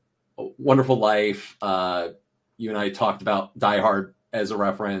A Wonderful Life. You and I talked about Die Hard as a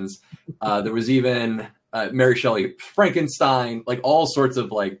reference. There was even Mary Shelley, Frankenstein, like all sorts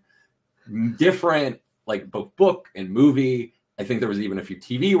of like different, like book and movie. I think there was even a few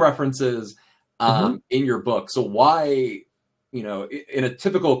TV references in your book. So why, you know, in a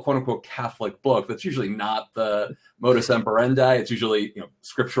typical quote unquote Catholic book, that's usually not the modus operandi. It's usually, you know,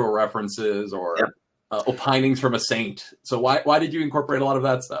 scriptural references or opinings from a saint. So why did you incorporate a lot of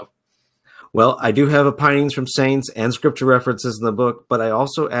that stuff? Well, I do have opinings from saints and scripture references in the book, but I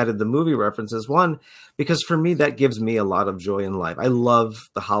also added the movie references. One, because for me, that gives me a lot of joy in life. I love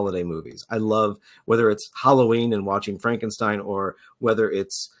the holiday movies. I love whether it's Halloween and watching Frankenstein, or whether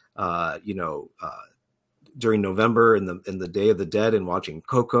it's, during November in the Day of the Dead and watching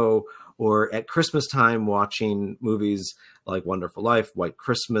Coco, or at Christmas time watching movies like Wonderful Life, White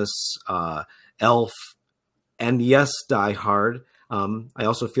Christmas, Elf, and yes, Die Hard. I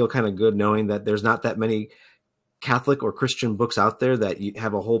also feel kind of good knowing that there's not that many Catholic or Christian books out there that you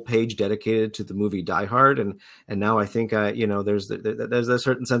have a whole page dedicated to the movie Die Hard, and now I think there's a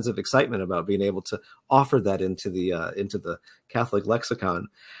certain sense of excitement about being able to offer that into the Catholic lexicon.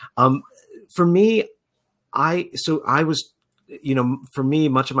 For me, for me,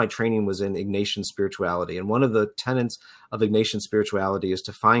 much of my training was in Ignatian spirituality, and one of the tenets of Ignatian spirituality is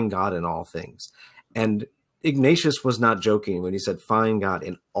to find God in all things. And Ignatius was not joking when he said, find God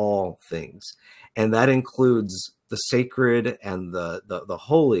in all things. And that includes the sacred and the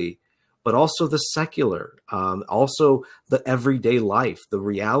holy, but also the secular, also the everyday life, the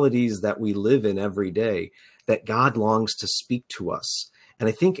realities that we live in every day, that God longs to speak to us. And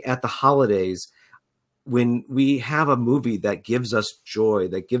I think at the holidays, when we have a movie that gives us joy,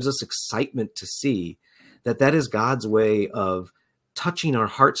 that gives us excitement to see, that is God's way of touching our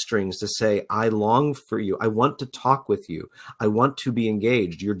heartstrings to say, I long for you. I want to talk with you. I want to be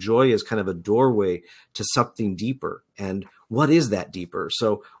engaged. Your joy is kind of a doorway to something deeper. And what is that deeper?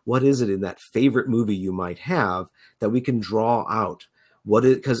 So what is it in that favorite movie you might have that we can draw out?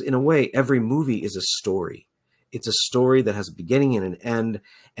 Because in a way, every movie is a story. It's a story that has a beginning and an end,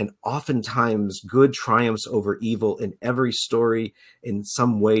 and oftentimes good triumphs over evil in every story in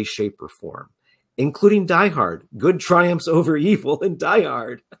some way, shape, or form, including Die Hard. Good triumphs over evil in Die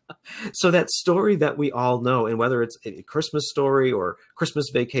Hard. So that story that we all know, and whether it's a Christmas story or Christmas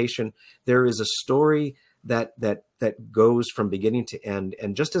Vacation, there is a story that goes from beginning to end.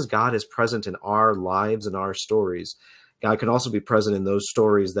 And just as God is present in our lives and our stories, God can also be present in those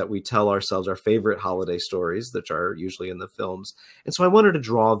stories that we tell ourselves, our favorite holiday stories, which are usually in the films. And so I wanted to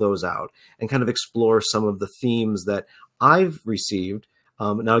draw those out and kind of explore some of the themes that I've received.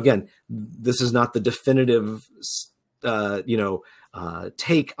 Now, again, this is not the definitive,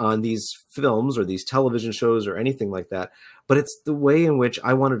 take on these films or these television shows or anything like that, but it's the way in which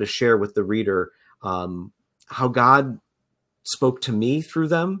I wanted to share with the reader how God spoke to me through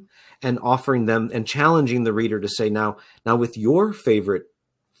them, and offering them and challenging the reader to say, now with your favorite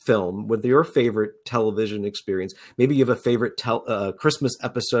film, with your favorite television experience, maybe you have a favorite Christmas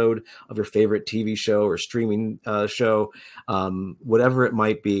episode of your favorite TV show or streaming show, whatever it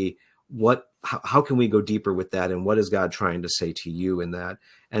might be, how can we go deeper with that? And what is God trying to say to you in that?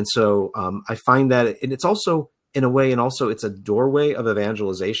 And so I find that, and it's also in a way, and also it's a doorway of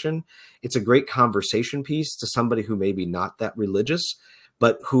evangelization. It's a great conversation piece to somebody who maybe not that religious,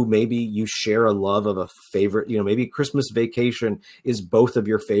 but who maybe you share a love of a favorite, maybe Christmas Vacation is both of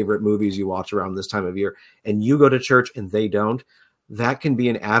your favorite movies you watch around this time of year, and you go to church and they don't. That can be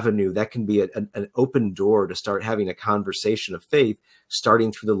an avenue, that can be an open door to start having a conversation of faith,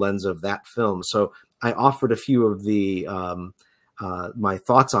 starting through the lens of that film. So I offered a few of the my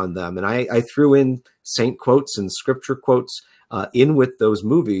thoughts on them, and I threw in saint quotes and scripture quotes in with those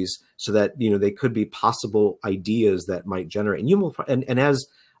movies, so that they could be possible ideas that might generate. And you will, and as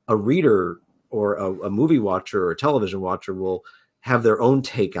a reader or a movie watcher or a television watcher will have their own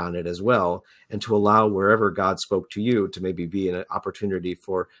take on it as well, and to allow wherever God spoke to you to maybe be an opportunity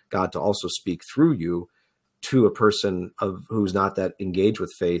for God to also speak through you to a person who's not that engaged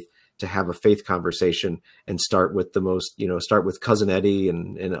with faith, to have a faith conversation and start with start with Cousin Eddie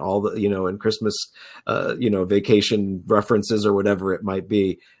and all the, and Christmas, vacation references or whatever it might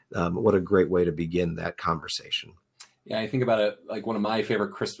be. What a great way to begin that conversation. Yeah, I think about it like one of my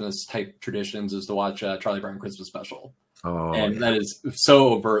favorite Christmas type traditions is to watch Charlie Brown Christmas Special. Oh, and that is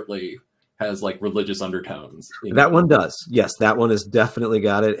so overtly has like religious undertones. That one does. Yes, that one has definitely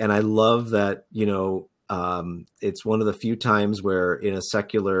got it. And I love that, it's one of the few times where in a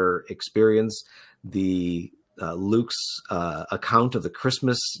secular experience, the Luke's account of the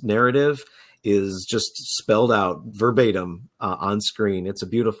Christmas narrative is just spelled out verbatim on screen. It's a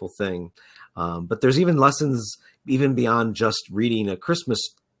beautiful thing. But there's even lessons even beyond just reading the Christmas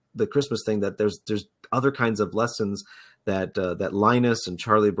thing, that there's other kinds of lessons that Linus and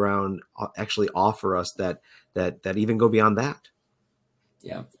Charlie Brown actually offer us that even go beyond that.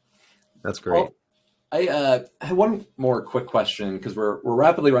 Yeah, that's great. Well, I have one more quick question, because we're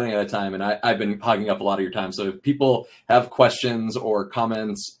rapidly running out of time, and I've been hogging up a lot of your time. So if people have questions or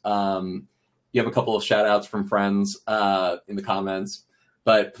comments, you have a couple of shout outs from friends in the comments,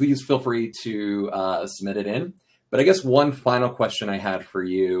 but please feel free to submit it in. But I guess one final question I had for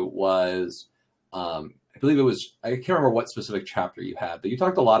you was, I believe it was, I can't remember what specific chapter you had, but you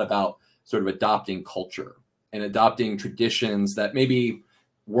talked a lot about sort of adopting culture and adopting traditions that maybe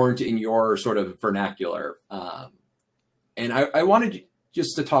weren't in your sort of vernacular. And I wanted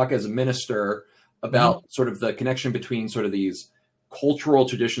just to talk as a minister about sort of the connection between sort of these cultural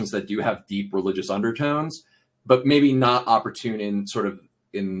traditions that do have deep religious undertones, but maybe not opportune in sort of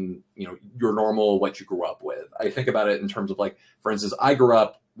in, your normal, what you grew up with. I think about it in terms of, like, for instance, I grew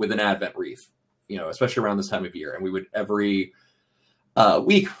up with an Advent wreath, especially around this time of year, and we would every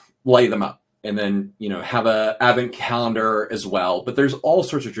week light them up, and then, have a Advent calendar as well. But there's all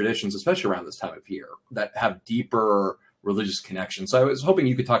sorts of traditions, especially around this time of year, that have deeper religious connections. So I was hoping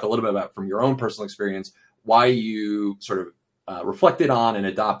you could talk a little bit about, from your own personal experience, why you sort of reflected on and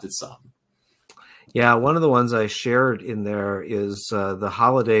adopted some. Yeah, one of the ones I shared in there is the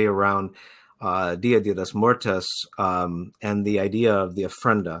holiday around Dia de los Muertos, and the idea of the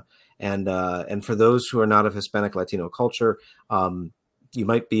ofrenda. And for those who are not of Hispanic Latino culture, you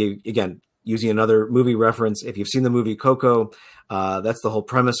might be, again, using another movie reference. If you've seen the movie Coco, that's the whole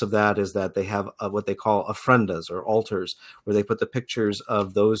premise of that, is that they have what they call ofrendas, or altars, where they put the pictures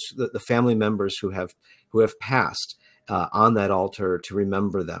of the family members who have passed on that altar to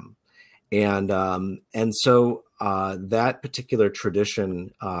remember them. And so that particular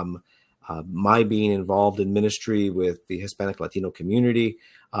tradition, my being involved in ministry with the Hispanic Latino community,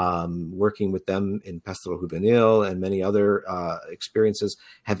 working with them in Pastoral Juvenil and many other experiences,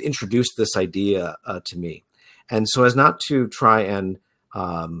 have introduced this idea to me. And so as not to try and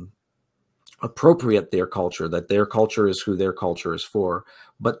appropriate their culture, that their culture is who their culture is for,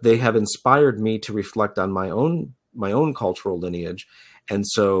 but they have inspired me to reflect on my own cultural lineage. And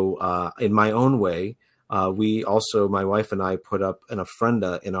so in my own way, we also, my wife and I, put up an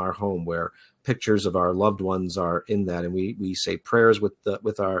ofrenda in our home where pictures of our loved ones are in that, and we say prayers with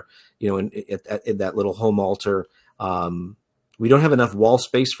our, in that little home altar. We don't have enough wall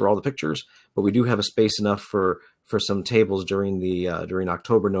space for all the pictures, but we do have a space enough for some tables during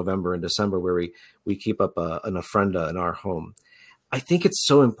October, November, and December, where we keep up an ofrenda in our home. I think it's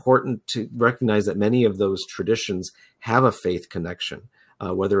so important to recognize that many of those traditions have a faith connection,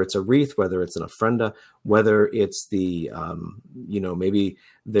 whether it's a wreath, whether it's an ofrenda, whether it's the, maybe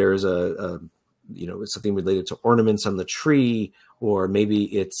there's something related to ornaments on the tree, or maybe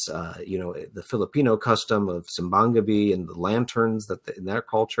it's, the Filipino custom of Simbangabi and the lanterns in their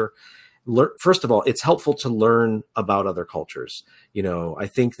culture. First of all, it's helpful to learn about other cultures. I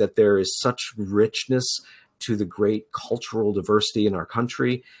think that there is such richness to the great cultural diversity in our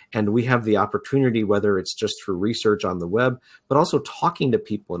country. And we have the opportunity, whether it's just through research on the web, but also talking to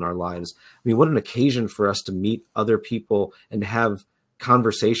people in our lives. I mean, what an occasion for us to meet other people and have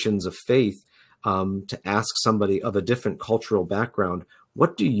conversations of faith, to ask somebody of a different cultural background,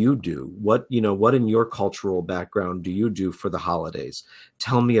 what do you do? What in your cultural background do you do for the holidays?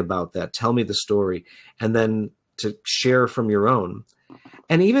 Tell me about that. Tell me the story. And then to share from your own.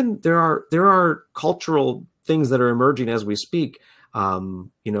 And even there are cultural things that are emerging as we speak.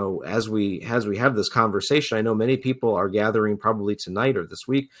 As we have this conversation, I know many people are gathering probably tonight or this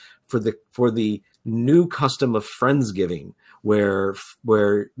week for the new custom of Friendsgiving, where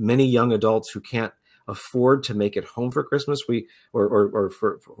many young adults who can't afford to make it home for Christmas, or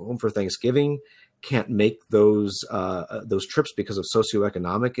for home for Thanksgiving, can't make those trips because of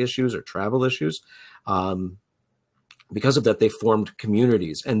socioeconomic issues or travel issues. Because of that, they formed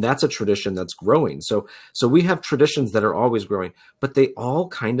communities, and that's a tradition that's growing. So we have traditions that are always growing, but they all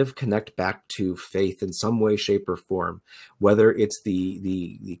kind of connect back to faith in some way, shape, or form. Whether it's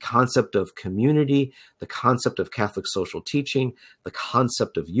the concept of community, the concept of Catholic social teaching, the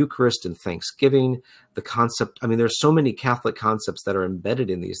concept of Eucharist and Thanksgiving, there's so many Catholic concepts that are embedded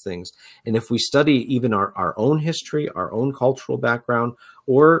in these things. And if we study even our own history, our own cultural background,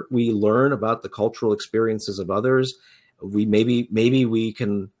 or we learn about the cultural experiences of others, maybe we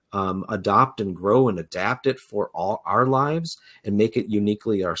can adopt and grow and adapt it for all our lives and make it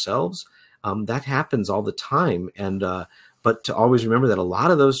uniquely ourselves. That happens all the time. But to always remember that a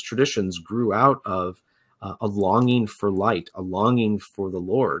lot of those traditions grew out of a longing for light, a longing for the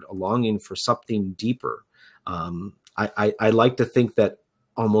Lord, a longing for something deeper. I like to think that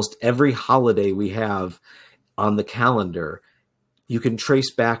almost every holiday we have on the calendar, you can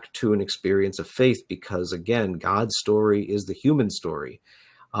trace back to an experience of faith, because again, God's story is the human story.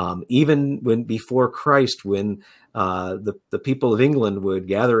 Even before Christ, when the people of England would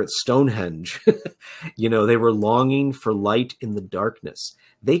gather at Stonehenge, they were longing for light in the darkness.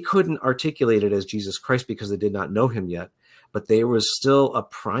 They couldn't articulate it as Jesus Christ because they did not know him yet, but there was still a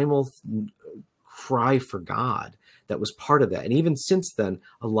primal cry for God that was part of that. And even since then,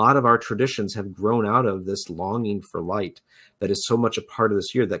 a lot of our traditions have grown out of this longing for light that is so much a part of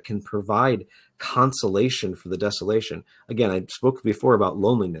this year, that can provide consolation for the desolation. Again, I spoke before about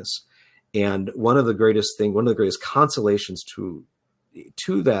loneliness, and one of the greatest consolations to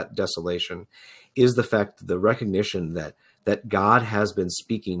that desolation is the fact, the recognition that God has been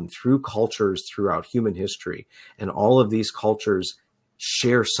speaking through cultures throughout human history, and all of these cultures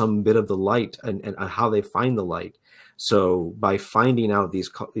share some bit of the light and how they find the light. So by finding out these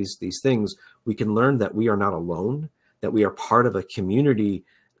things, we can learn that we are not alone, that we are part of a community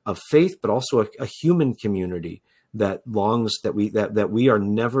of faith, but also a human community that longs that we are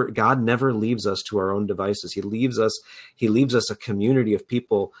never, God never leaves us to our own devices. He leaves us a community of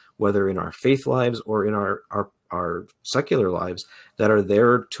people, whether in our faith lives or in our secular lives, that are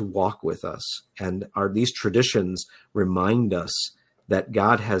there to walk with us. And these traditions remind us that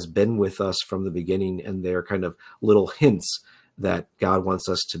God has been with us from the beginning, and they're kind of little hints that God wants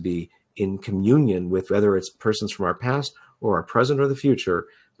us to be in communion with, whether it's persons from our past or our present or the future,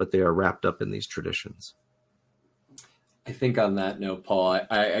 but they are wrapped up in these traditions. I think on that note, Paul,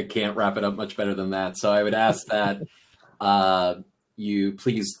 I can't wrap it up much better than that. So I would ask that you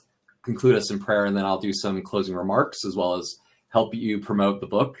please conclude us in prayer, and then I'll do some closing remarks as well as help you promote the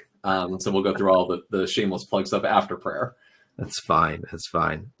book. So we'll go through all the shameless plug stuff after prayer. That's fine. That's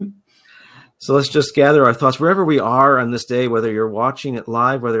fine. So let's just gather our thoughts wherever we are on this day, whether you're watching it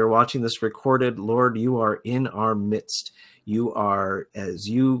live, whether you're watching this recorded. Lord, you are in our midst. You are, as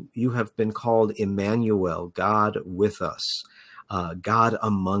you have been called, Emmanuel, God with us, God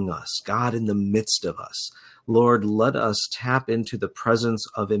among us, God in the midst of us. Lord, let us tap into the presence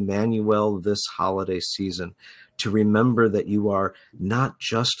of Emmanuel this holiday season, to remember that you are not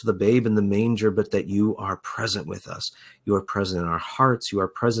just the babe in the manger, but that you are present with us. You are present in our hearts. You are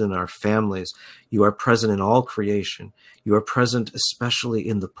present in our families. You are present in all creation. You are present especially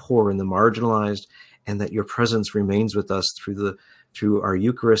in the poor and the marginalized, and that your presence remains with us through our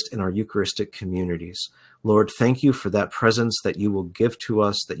Eucharist and our Eucharistic communities. Lord, thank you for that presence that you will give to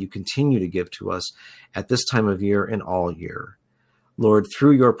us, that you continue to give to us at this time of year and all year. Lord,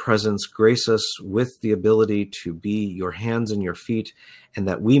 through your presence, grace us with the ability to be your hands and your feet, and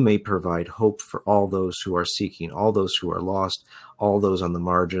that we may provide hope for all those who are seeking, all those who are lost, all those on the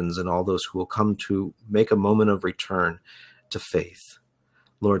margins, and all those who will come to make a moment of return to faith.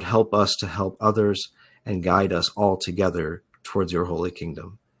 Lord, help us to help others and guide us all together towards your holy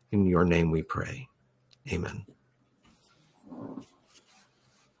kingdom. In your name we pray. Amen.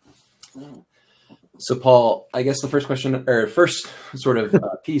 So, Paul, I guess the first question, or first sort of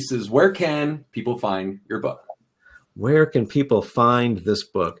piece is, where can people find your book? Where can people find this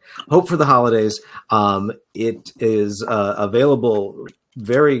book? Hope for the Holidays. It is available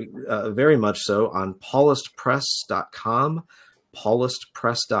very much so on paulistpress.com.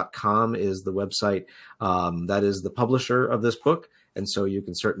 paulistpress.com is the website that is the publisher of this book, and so you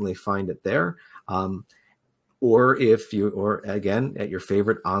can certainly find it there. Or again, at your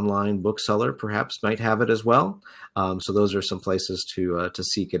favorite online bookseller, perhaps might have it as well. So those are some places to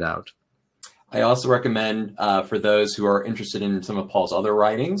seek it out. I also recommend for those who are interested in some of Paul's other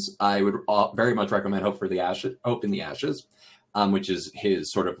writings, I would very much recommend Hope in the Ashes, which is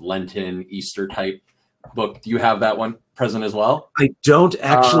his sort of Lenten Easter type book. Do you have that one present as well? I don't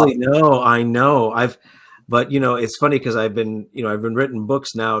actually know. I know but it's funny because I've been written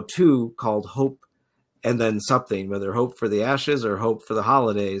books now too called Hope and then something, whether Hope for the Ashes or Hope for the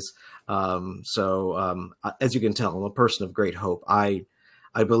Holidays. As you can tell, I'm a person of great hope. I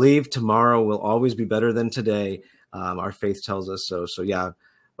believe tomorrow will always be better than today. Our faith tells us so. So yeah,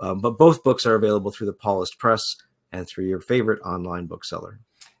 but both books are available through the Paulist Press and through your favorite online bookseller.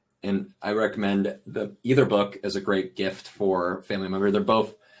 And I recommend either book as a great gift for family member. They're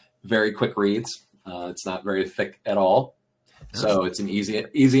both very quick reads. It's not very thick at all. So it's an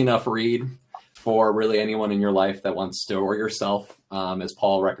easy enough read for really anyone in your life that wants to, or yourself, as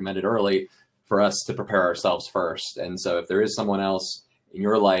Paul recommended early, for us to prepare ourselves first. And so if there is someone else in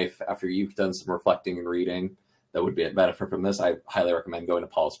your life, after you've done some reflecting and reading, that would be a benefit from this, I highly recommend going to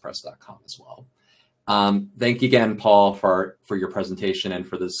paulistpress.com as well. Thank you again, Paul, for your presentation and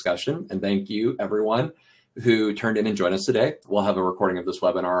for the discussion. And thank you, everyone who turned in and joined us today. We'll have a recording of this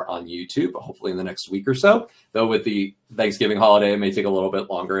webinar on YouTube, hopefully in the next week or so, though with the Thanksgiving holiday, it may take a little bit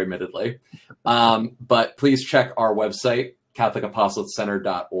longer, admittedly. But please check our website,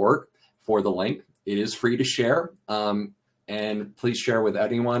 CatholicApostolatecenter.org, for the link. It is free to share. And please share with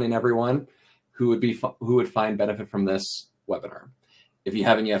anyone and everyone who would find benefit from this webinar. If you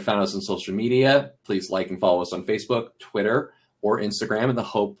haven't yet found us on social media, please like and follow us on Facebook, Twitter, or Instagram, in the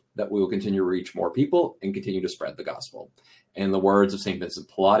hope that we will continue to reach more people and continue to spread the gospel. In the words of St. Vincent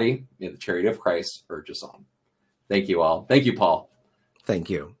Pallotti, may the charity of Christ urge us on. Thank you all. Thank you, Paul. Thank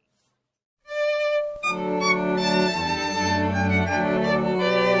you.